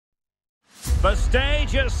The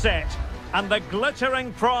stage is set, and the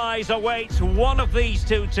glittering prize awaits one of these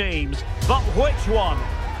two teams. But which one?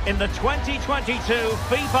 In the 2022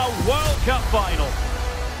 FIFA World Cup final.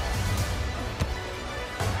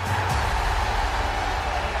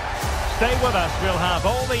 Stay with us, we'll have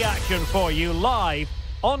all the action for you live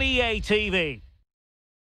on EA TV.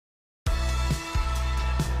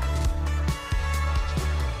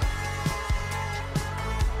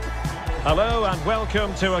 Hello and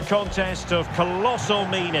welcome to a contest of colossal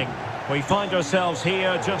meaning. We find ourselves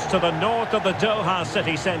here just to the north of the Doha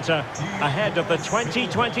city centre, ahead of the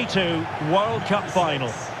 2022 World Cup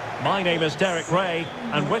final. My name is Derek Ray,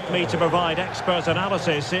 and with me to provide expert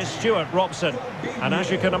analysis is Stuart Robson. And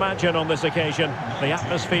as you can imagine on this occasion, the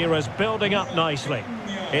atmosphere is building up nicely.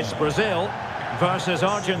 It's Brazil versus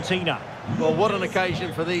Argentina. Well, what an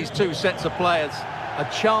occasion for these two sets of players. A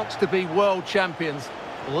chance to be world champions.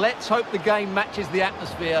 Let's hope the game matches the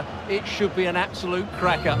atmosphere. It should be an absolute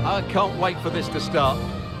cracker. I can't wait for this to start.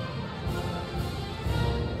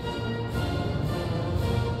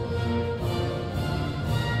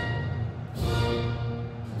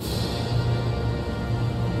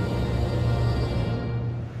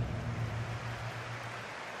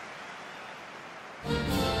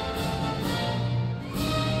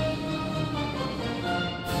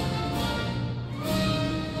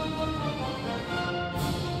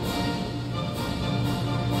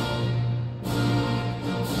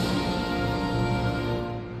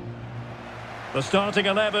 The starting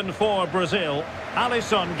 11 for Brazil.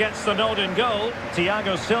 Alisson gets the nod in goal.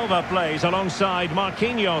 Thiago Silva plays alongside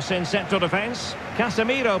Marquinhos in central defence.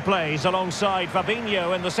 Casemiro plays alongside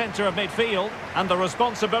Fabinho in the centre of midfield. And the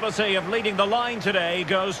responsibility of leading the line today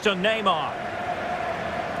goes to Neymar.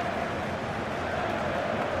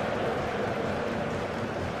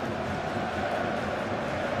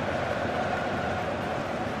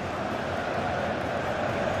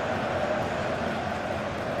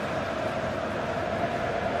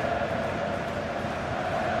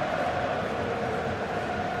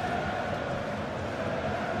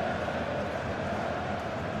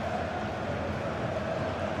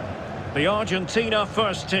 The Argentina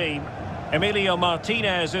first team. Emilio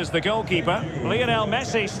Martinez is the goalkeeper. Lionel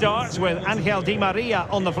Messi starts with Angel Di Maria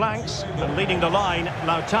on the flanks. And leading the line,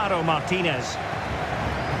 Lautaro Martinez.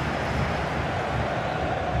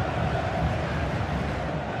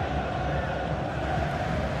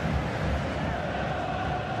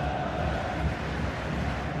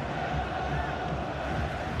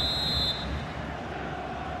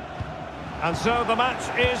 And so the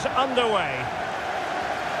match is underway.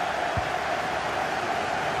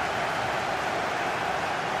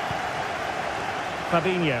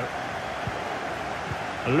 Fabinho.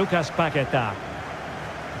 Lucas Paqueta.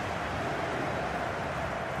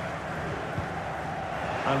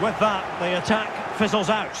 And with that, the attack fizzles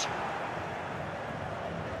out.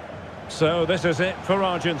 So this is it for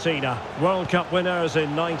Argentina. World Cup winners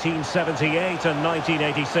in 1978 and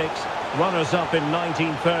 1986. Runners-up in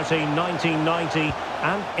 1930, 1990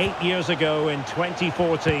 and 8 years ago in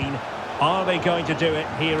 2014. Are they going to do it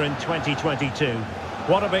here in 2022?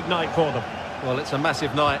 What a big night for them. Well, it's a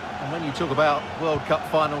massive night, and when you talk about World Cup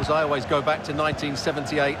finals, I always go back to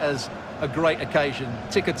 1978 as a great occasion.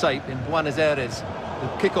 Ticker tape in Buenos Aires. The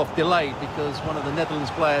kickoff delayed because one of the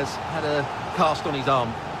Netherlands players had a cast on his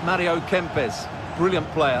arm. Mario Kempes, brilliant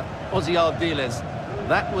player. Ozzy Ardiles.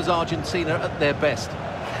 That was Argentina at their best.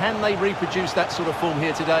 Can they reproduce that sort of form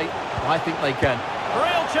here today? I think they can.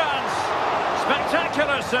 Real chance.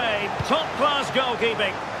 Spectacular save. Top-class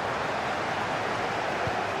goalkeeping.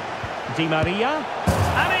 Di Maria,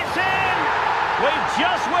 and it's in! We've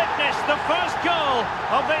just witnessed the first goal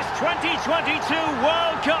of this 2022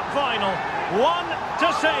 World Cup final. One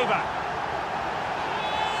to savour.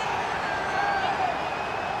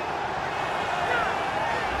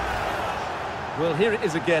 Well, here it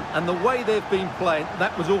is again, and the way they've been playing,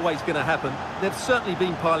 that was always going to happen. They've certainly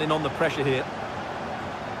been piling on the pressure here.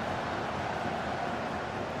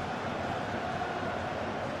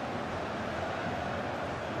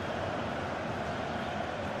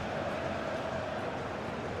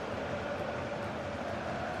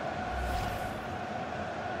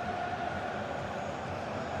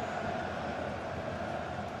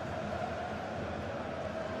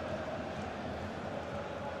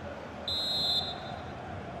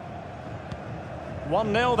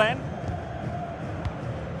 One 0 then.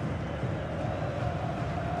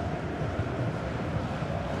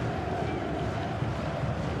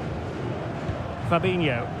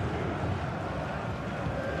 Fabinho.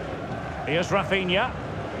 Here's Rafinha.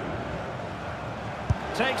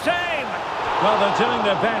 Takes aim. Well, they're doing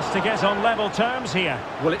their best to get on level terms here.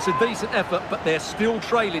 Well, it's a decent effort, but they're still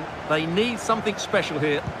trailing. They need something special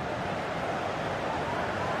here.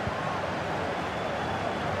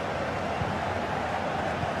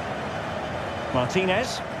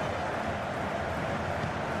 Martinez.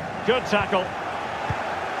 Good tackle.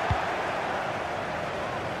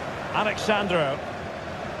 Alexandro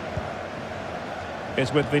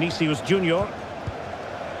is with Vinicius Junior.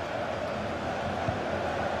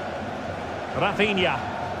 Rafinha.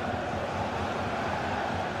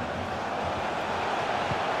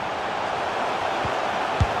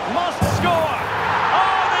 Must score!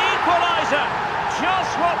 Oh, the equaliser!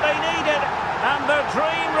 Just what they needed, and their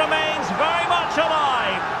dream remains very much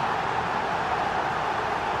alive.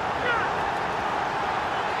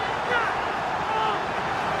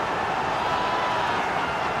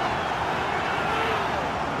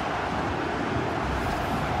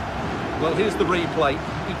 Well, here's the replay.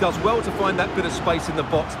 He does well to find that bit of space in the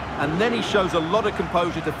box, and then he shows a lot of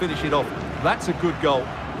composure to finish it off. That's a good goal.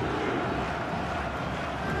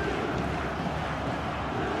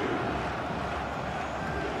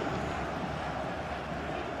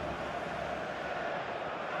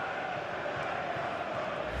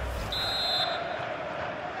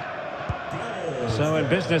 So in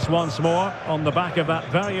business once more on the back of that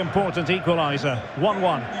very important equaliser.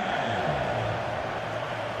 1-1.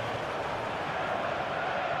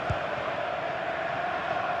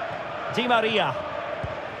 Di Maria.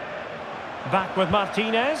 Back with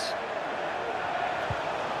Martinez.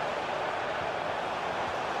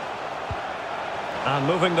 And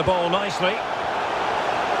moving the ball nicely.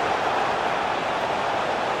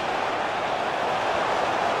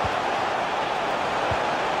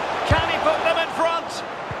 Can he put them in front?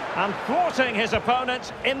 And thwarting his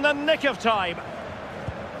opponent in the nick of time.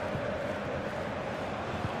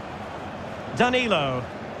 Danilo.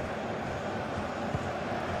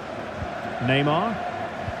 Neymar.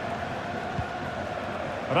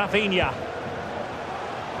 Rafinha.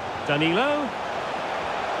 Danilo.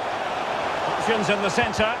 Options in the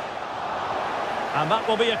centre. And that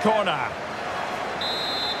will be a corner.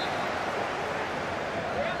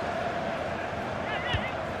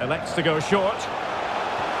 Elects to go short.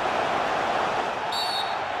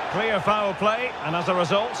 Clear foul play, and as a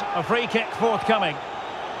result, a free kick forthcoming.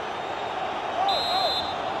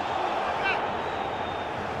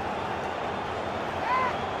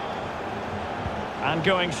 And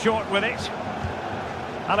going short with it.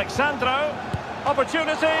 Alexandro.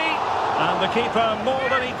 Opportunity. And the keeper more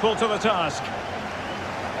than equal to the task.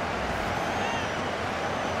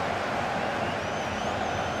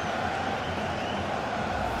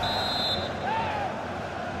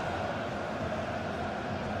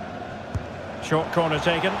 Short corner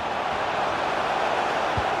taken.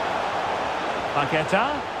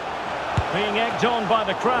 Paqueta. Being egged on by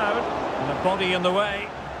the crowd. And the body in the way.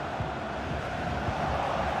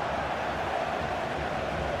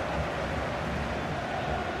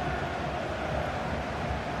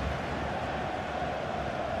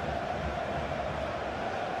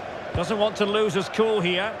 Doesn't want to lose his cool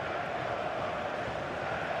here.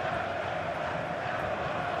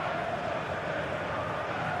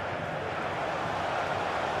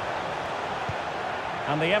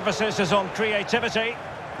 And the emphasis is on creativity.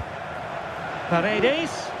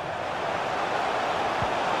 Paredes.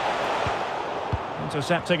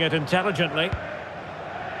 Intercepting it intelligently.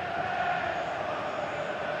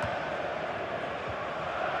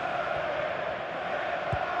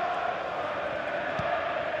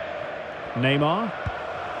 Neymar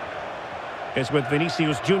is with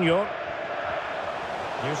Vinicius Junior.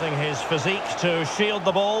 Using his physique to shield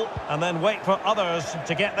the ball and then wait for others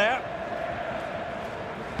to get there.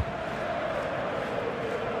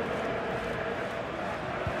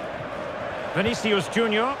 Vinicius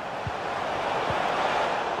Junior.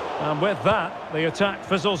 And with that, the attack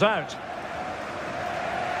fizzles out.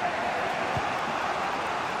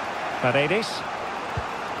 Paredes.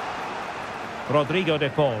 Rodrigo de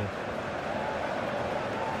Paul.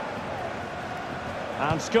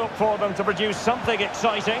 And scope for them to produce something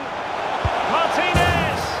exciting.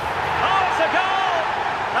 Martinez! Oh, it's a goal!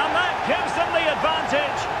 And that gives them the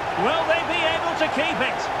advantage. Will they be able to keep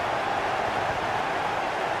it?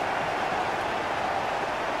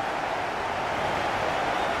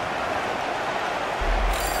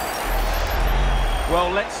 Well,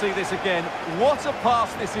 let's see this again. What a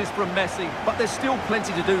pass this is from Messi, but there's still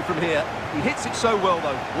plenty to do from here. He hits it so well,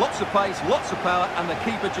 though. Lots of pace, lots of power, and the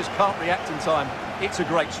keeper just can't react in time. It's a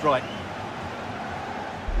great strike.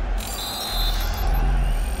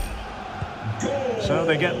 So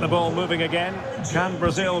they get the ball moving again. Can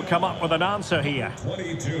Brazil come up with an answer here?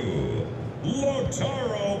 22.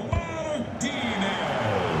 Lautaro Martinez.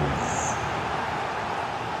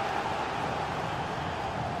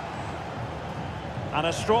 And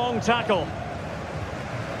a strong tackle.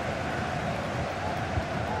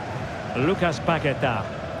 Lucas Paqueta.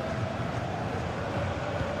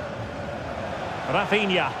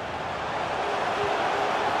 Rafinha.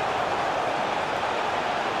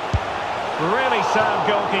 Really sound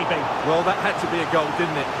goalkeeping. Well, that had to be a goal,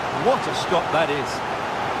 didn't it? What a stop that is.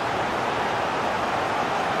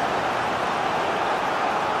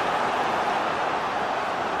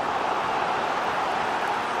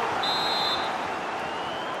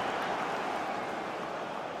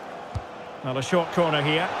 Well, a short corner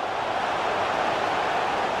here.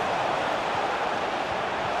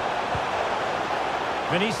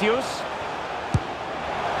 Vinicius.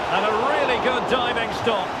 And a really good diving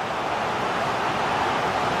stop.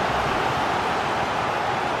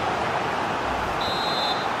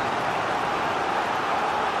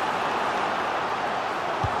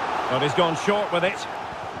 But he's gone short with it.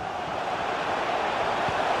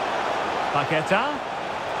 Paqueta.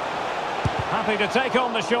 Happy to take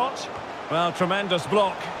on the shot. Well, tremendous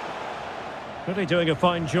block. Really doing a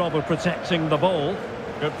fine job of protecting the ball.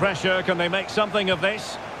 Good pressure. Can they make something of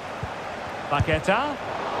this? Paqueta.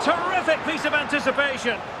 Terrific piece of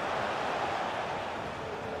anticipation.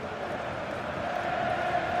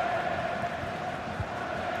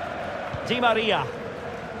 Di Maria.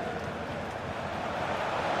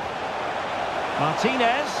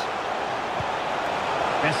 Martinez.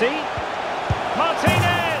 Messi.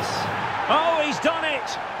 Martinez! Oh, he's done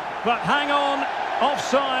it! But hang on,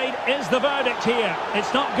 offside is the verdict here.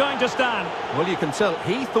 It's not going to stand. Well, you can tell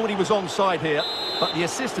he thought he was onside here, but the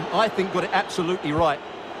assistant, I think, got it absolutely right.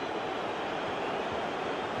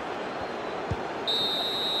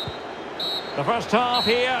 The first half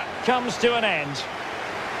here comes to an end.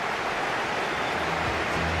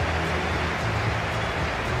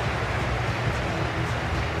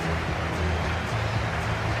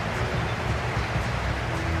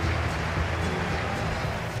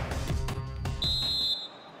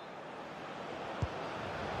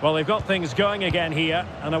 Well, they've got things going again here,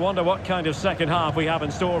 and I wonder what kind of second half we have in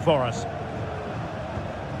store for us.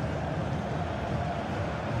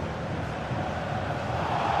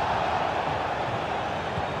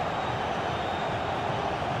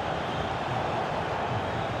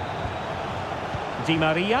 Di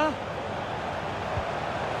Maria.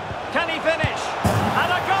 Can he finish?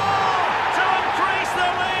 And a goal to increase the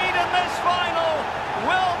lead in this final.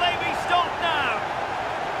 Will they be stopped now?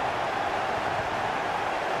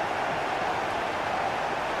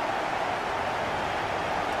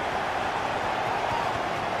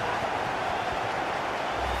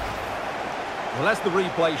 Well, as the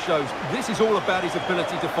replay shows, this is all about his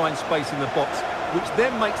ability to find space in the box, which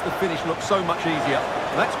then makes the finish look so much easier.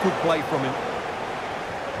 That's good play from him.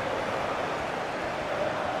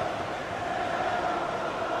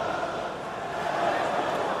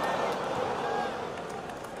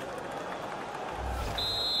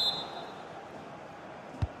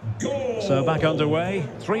 Goal. So back underway,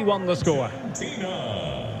 3-1 the score.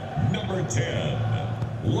 Argentina, number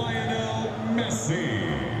 10, Lionel Messi.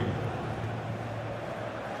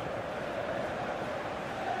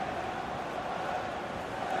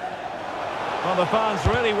 Well, the fans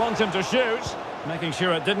really want him to shoot, making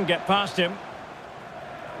sure it didn't get past him.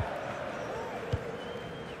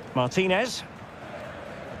 Martinez.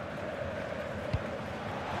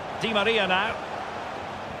 Di Maria now.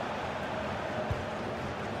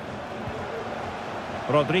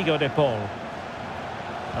 Rodrigo de Paul.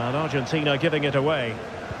 And Argentina giving it away.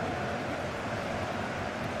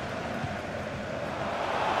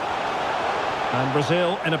 And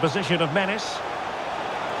Brazil in a position of menace.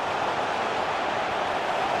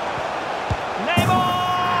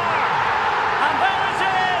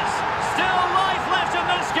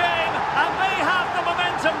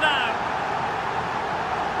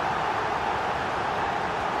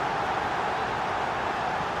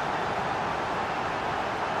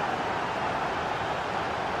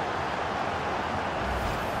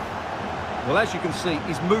 Well, as you can see,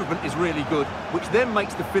 his movement is really good, which then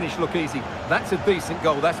makes the finish look easy. That's a decent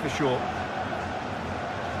goal, that's for sure.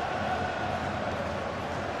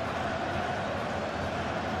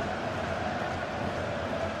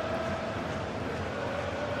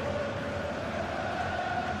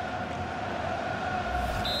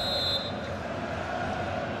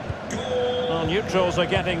 Well, neutrals are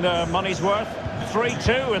getting their money's worth.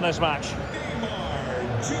 3-2 in this match.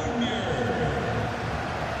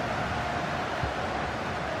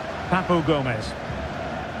 Papu Gomez.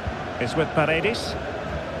 It's with Paredes.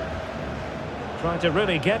 Trying to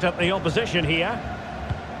really get at the opposition here.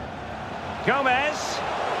 Gomez.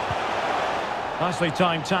 Nicely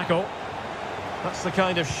timed tackle. That's the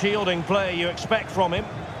kind of shielding play you expect from him.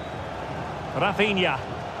 Rafinha.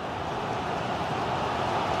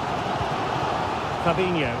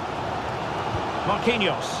 Fabinho.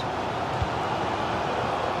 Marquinhos.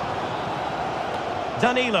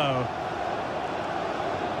 Danilo.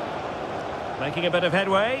 Making a bit of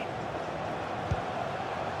headway.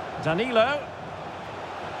 Danilo.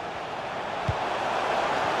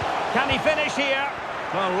 Can he finish here?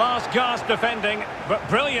 Well, last gasp defending, but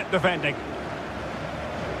brilliant defending.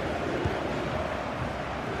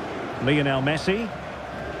 Lionel Messi.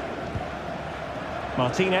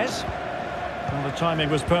 Martinez. Well, the timing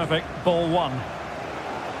was perfect. Ball one.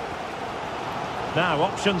 Now,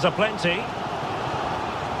 options are plenty.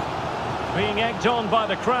 Being egged on by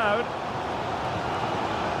the crowd.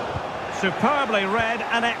 Superbly read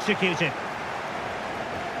and executed.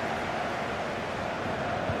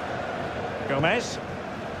 Gomez.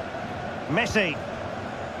 Messi.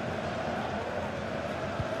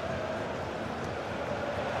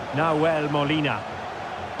 Nahuel Molina.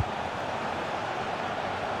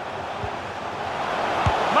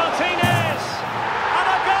 Martinez! And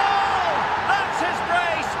a goal! That's his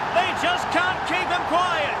brace! They just can't keep him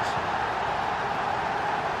quiet!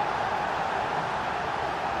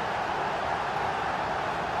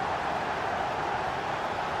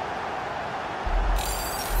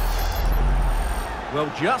 Well,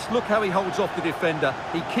 just look how he holds off the defender.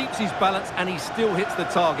 He keeps his balance and he still hits the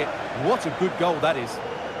target. What a good goal that is.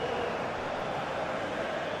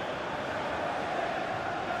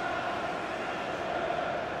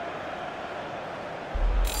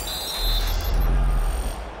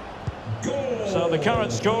 Goal. So the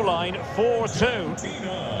current scoreline, 4-2.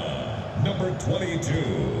 Argentina, number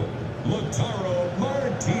 22, Lautaro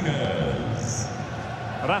Martinez.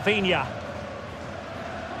 Rafinha.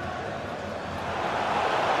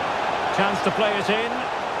 Chance to play it in.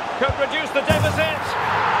 Could reduce the deficit.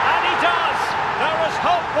 And he does. There was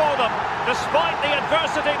hope for them, despite the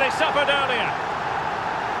adversity they suffered earlier.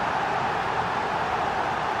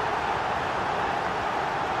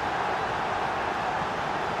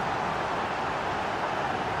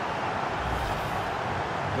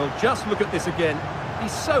 Well, just look at this again.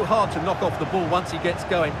 He's so hard to knock off the ball once he gets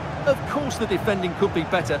going. Of course the defending could be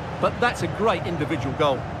better, but that's a great individual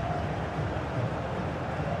goal.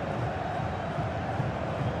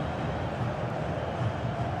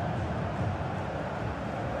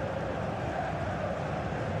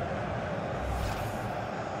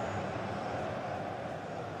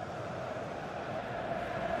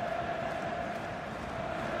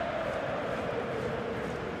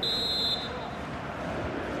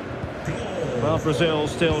 Well, Brazil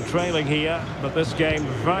still trailing here, but this game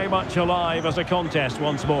very much alive as a contest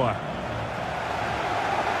once more.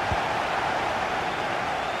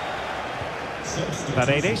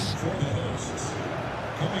 Paredes.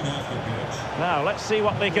 Coming off the pitch. Now, let's see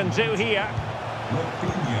what they can do here.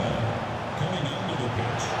 Rafinha coming onto the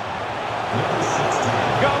pitch. Number 16.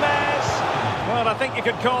 Gomez! Well, I think you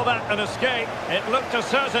could call that an escape. It looked a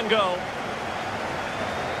certain goal.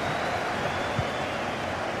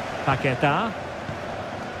 Paqueta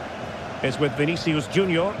is with Vinicius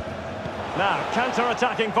Junior. Now,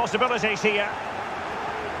 counter-attacking possibilities here.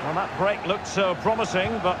 Well, that break looked so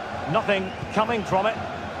promising, but nothing coming from it.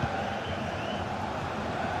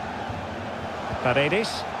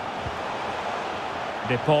 Paredes.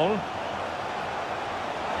 De Paul.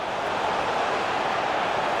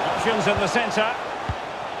 Options in the centre.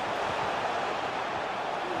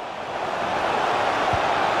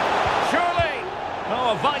 Surely!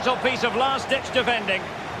 Oh, a vital piece of last-ditch defending.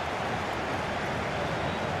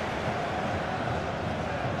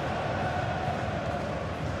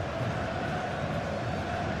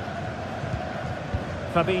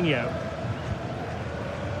 Fabinho.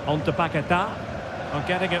 On to Paqueta. Well,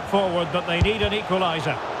 getting it forward, but they need an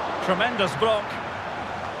equaliser. Tremendous block.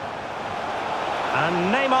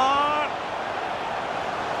 And Neymar.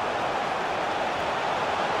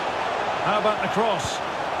 How about the cross?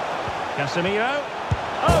 Casemiro.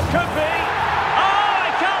 Oh, could be. Oh,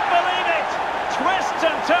 I can't believe it. Twists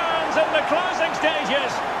and turns in the closing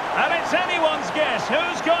stages. And it's anyone's guess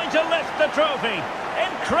who's going to lift the trophy.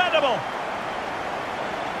 Incredible.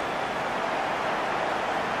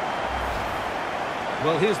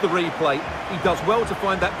 Well, here's the replay. He does well to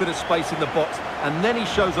find that bit of space in the box, and then he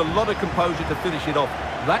shows a lot of composure to finish it off.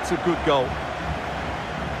 That's a good goal.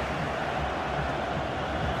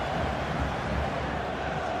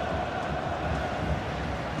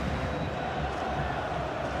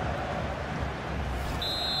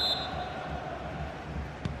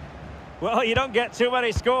 Well, you don't get too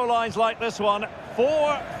many scorelines like this one.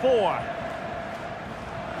 4-4.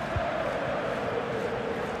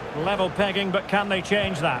 Level pegging, but can they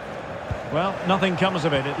change that? Well, nothing comes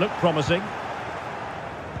of it. It looked promising.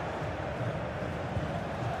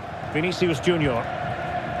 Vinicius Junior.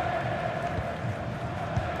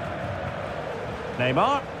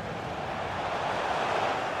 Neymar.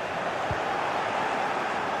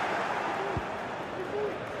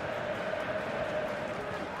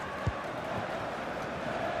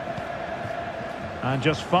 And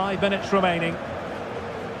just 5 minutes remaining.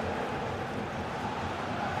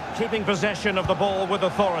 Keeping possession of the ball with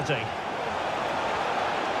authority.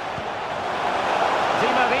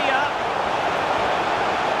 Di Maria.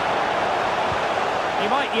 He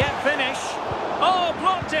might yet finish. Oh,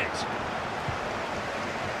 blocked it!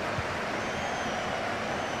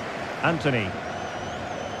 Anthony.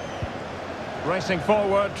 Racing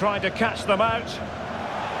forward, trying to catch them out.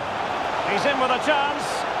 He's in with a chance.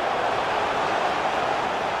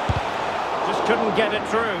 Just couldn't get it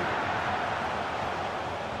through.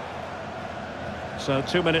 So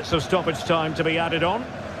 2 minutes of stoppage time to be added on.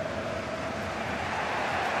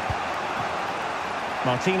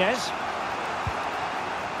 Martinez.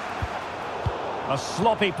 A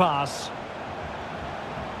sloppy pass.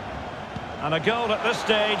 And a goal at this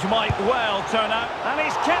stage might well turn out. And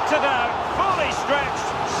he's kept it out, fully stretched,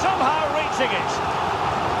 somehow reaching it.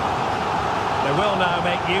 They will now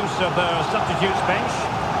make use of their substitutes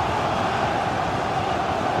bench.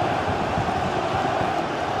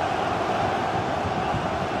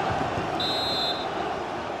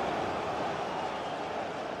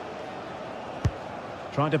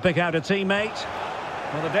 Trying to pick out a teammate.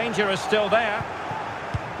 Well, the danger is still there.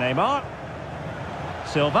 Neymar.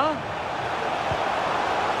 Silva.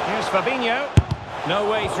 Here's Fabinho.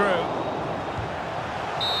 No way through.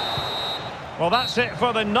 Well, that's it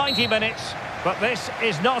for the 90 minutes. But this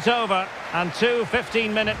is not over. And 2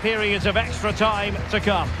 15-minute periods of extra time to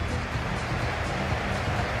come.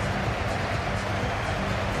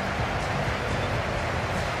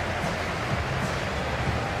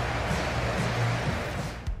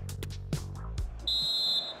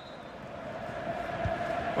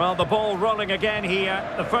 Well, the ball rolling again here,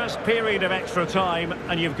 the first period of extra time,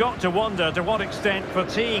 and you've got to wonder to what extent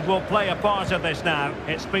fatigue will play a part in this now.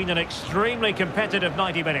 It's been an extremely competitive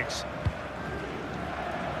 90 minutes.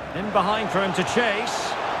 In behind for him to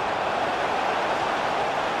chase.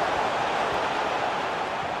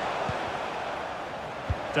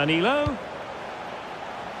 Danilo.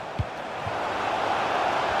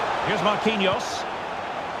 Here's Marquinhos.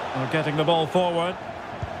 We're getting the ball forward.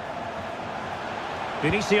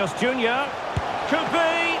 Vinicius Junior. Could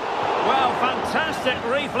be. Well, fantastic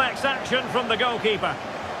reflex action from the goalkeeper.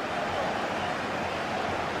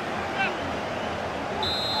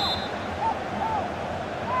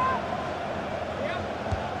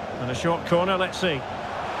 And a short corner, let's see.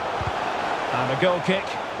 And a goal kick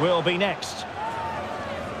will be next.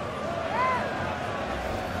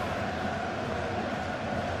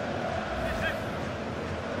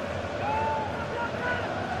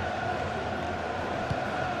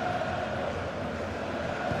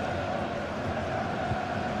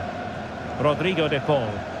 Rodrigo de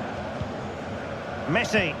Paul.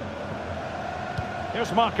 Messi.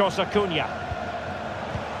 Here's Marcos Acuna.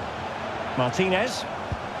 Martinez.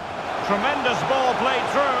 Tremendous ball played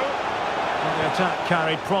through. Well, the attack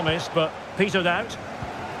carried promise, but petered out.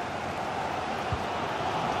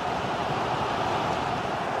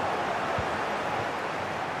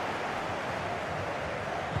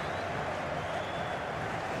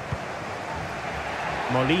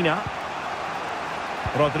 Molina.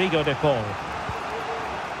 Rodrigo de Paul.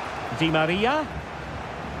 Di Maria.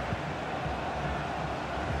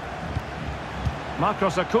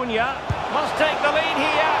 Marcos Acuna must take the lead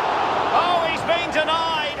here. Oh, he's been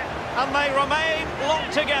denied, and they remain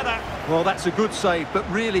locked together. Well, that's a good save, but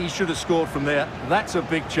really he should have scored from there. That's a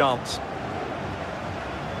big chance.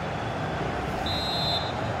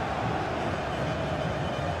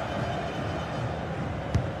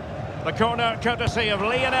 The corner courtesy of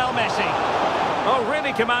Lionel Messi. Oh,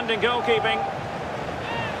 really commanding goalkeeping.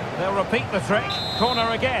 They'll repeat the trick. Corner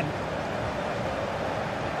again.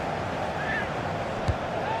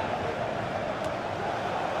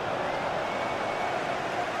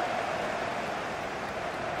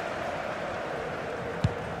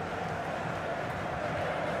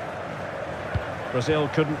 Brazil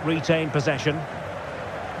couldn't retain possession.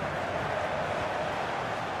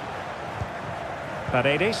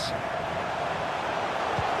 Paredes.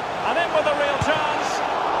 And in with a real chance.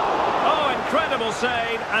 Oh, incredible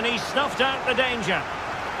save, and he snuffed out the danger.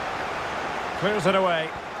 Clears it away.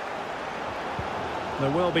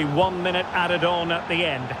 There will be 1 minute added on at the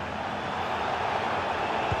end.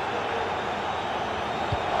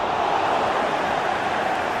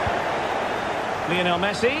 Lionel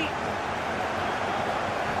Messi.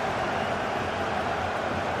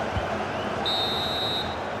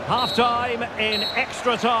 Half-time in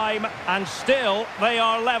extra time, and still they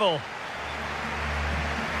are level.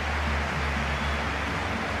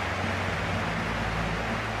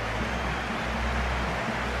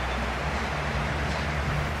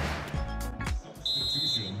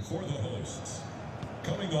 Substitution for the hosts.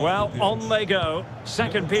 Well, on they go.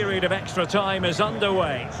 Second period of extra time is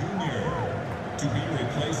underway. Junior to be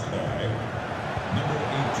replaced by number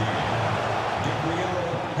 18, Gabriel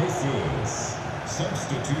Jesus.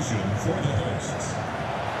 Substitution for the hosts.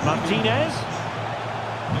 Martinez.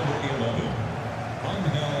 Number 11,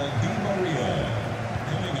 Angel Di Maria.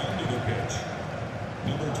 Coming onto the pitch.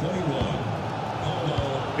 Number 21,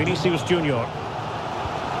 Paulo. Vinicius Junior.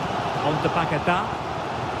 On to Paquetá.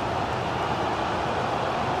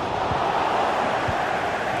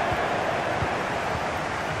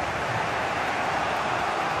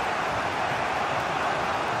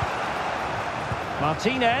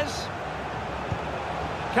 Martinez.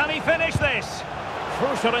 Can he finish this?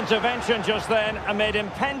 Crucial intervention just then amid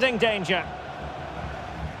impending danger.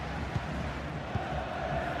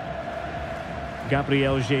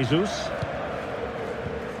 Gabriel Jesus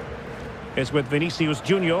is with Vinicius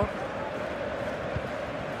Junior.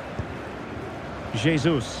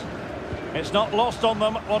 Jesus. It's not lost on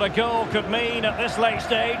them what a goal could mean at this late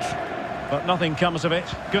stage. But nothing comes of it.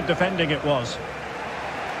 Good defending it was.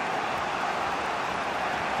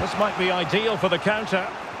 This might be ideal for the counter.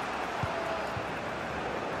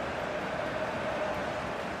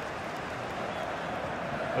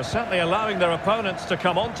 They're certainly allowing their opponents to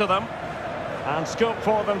come onto them, and scope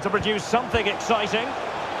for them to produce something exciting.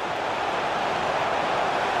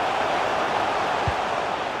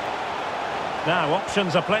 Now,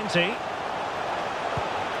 options are plenty.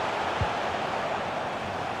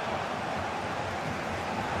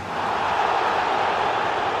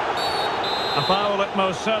 A foul it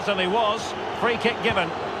most certainly was. Free kick given.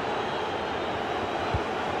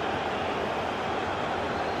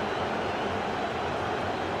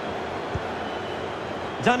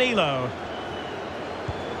 Danilo.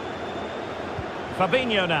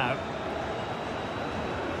 Fabinho now.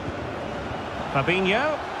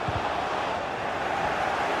 Fabinho.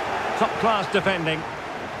 Top-class defending.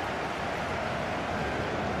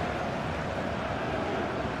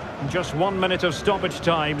 Just 1 minute of stoppage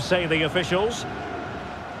time, say the officials.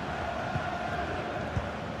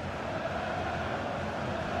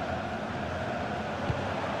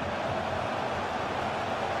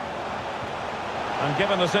 And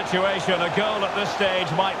given the situation, a goal at this stage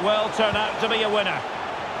might well turn out to be a winner.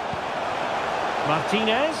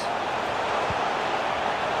 Martinez.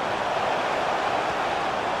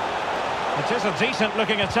 It is a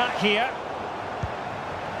decent-looking attack here.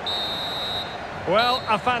 Well,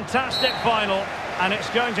 a fantastic final, and it's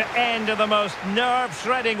going to end in the most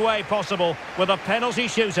nerve-shredding way possible with a penalty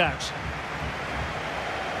shootout.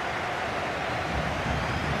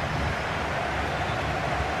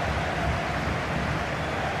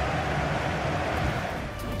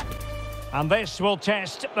 And this will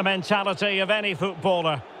test the mentality of any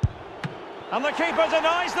footballer. And the keeper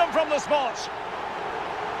denies them from the spot.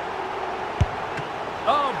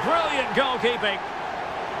 Oh, brilliant goalkeeping.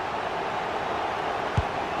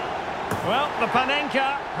 Well, the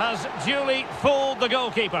Panenka has duly fooled the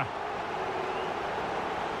goalkeeper.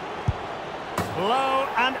 Low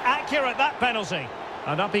and accurate, that penalty.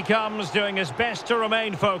 And up he comes, doing his best to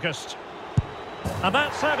remain focused. And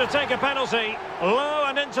that's how to take a penalty, low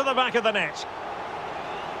and into the back of the net.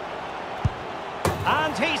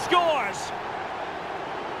 And he scores!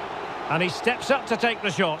 And he steps up to take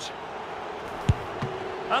the shot.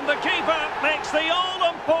 And the keeper makes the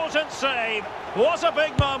all-important save. What a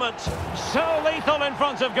big moment. So lethal in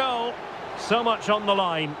front of goal. So much on the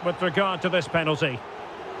line with regard to this penalty.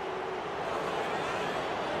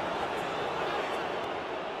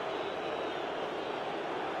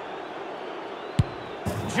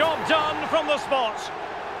 Job done from the spot.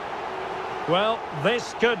 Well,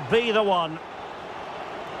 this could be the one.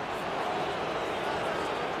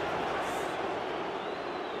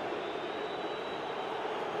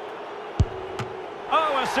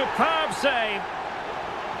 Oh, a superb save.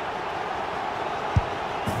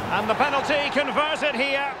 And the penalty converted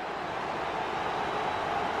here.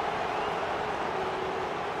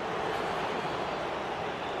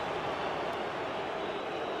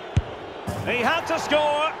 He had to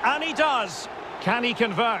score, and he does. Can he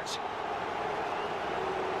convert?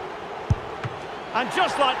 And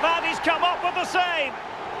just like that, he's come up with the save.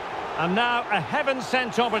 And now a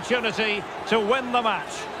heaven-sent opportunity to win the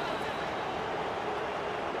match.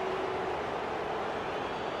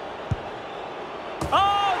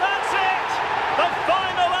 Oh, that's it! The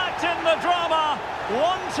final act in the drama.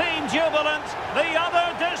 One team jubilant, the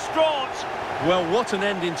other distraught. Well, what an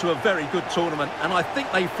ending to a very good tournament, and I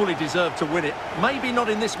think they fully deserve to win it. Maybe not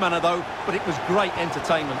in this manner, though, but it was great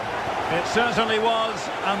entertainment. It certainly was,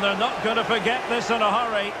 and they're not going to forget this in a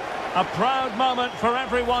hurry. A proud moment for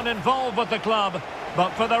everyone involved with the club,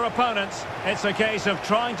 but for their opponents, it's a case of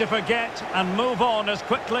trying to forget and move on as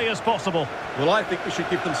quickly as possible. Well, I think we should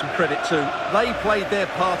give them some credit too. They played their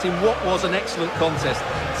part in what was an excellent contest.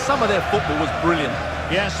 Some of their football was brilliant.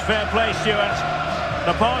 Yes, fair play, Stuart.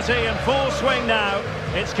 The party in full swing now.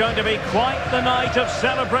 It's going to be quite the night of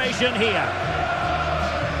celebration here.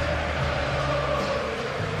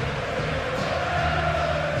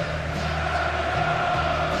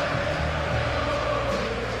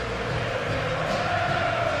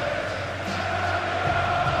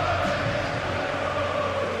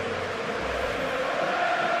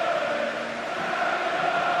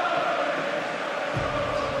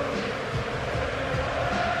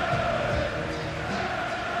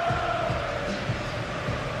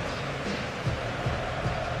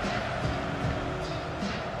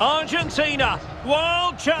 Argentina,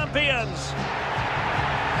 world champions.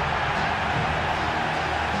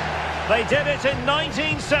 They did it in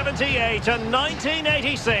 1978 and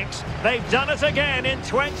 1986. They've done it again in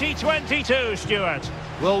 2022, Stuart.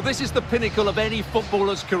 Well, this is the pinnacle of any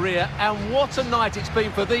footballer's career, and what a night it's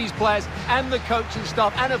been for these players and the coaching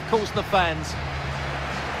staff and, of course, the fans.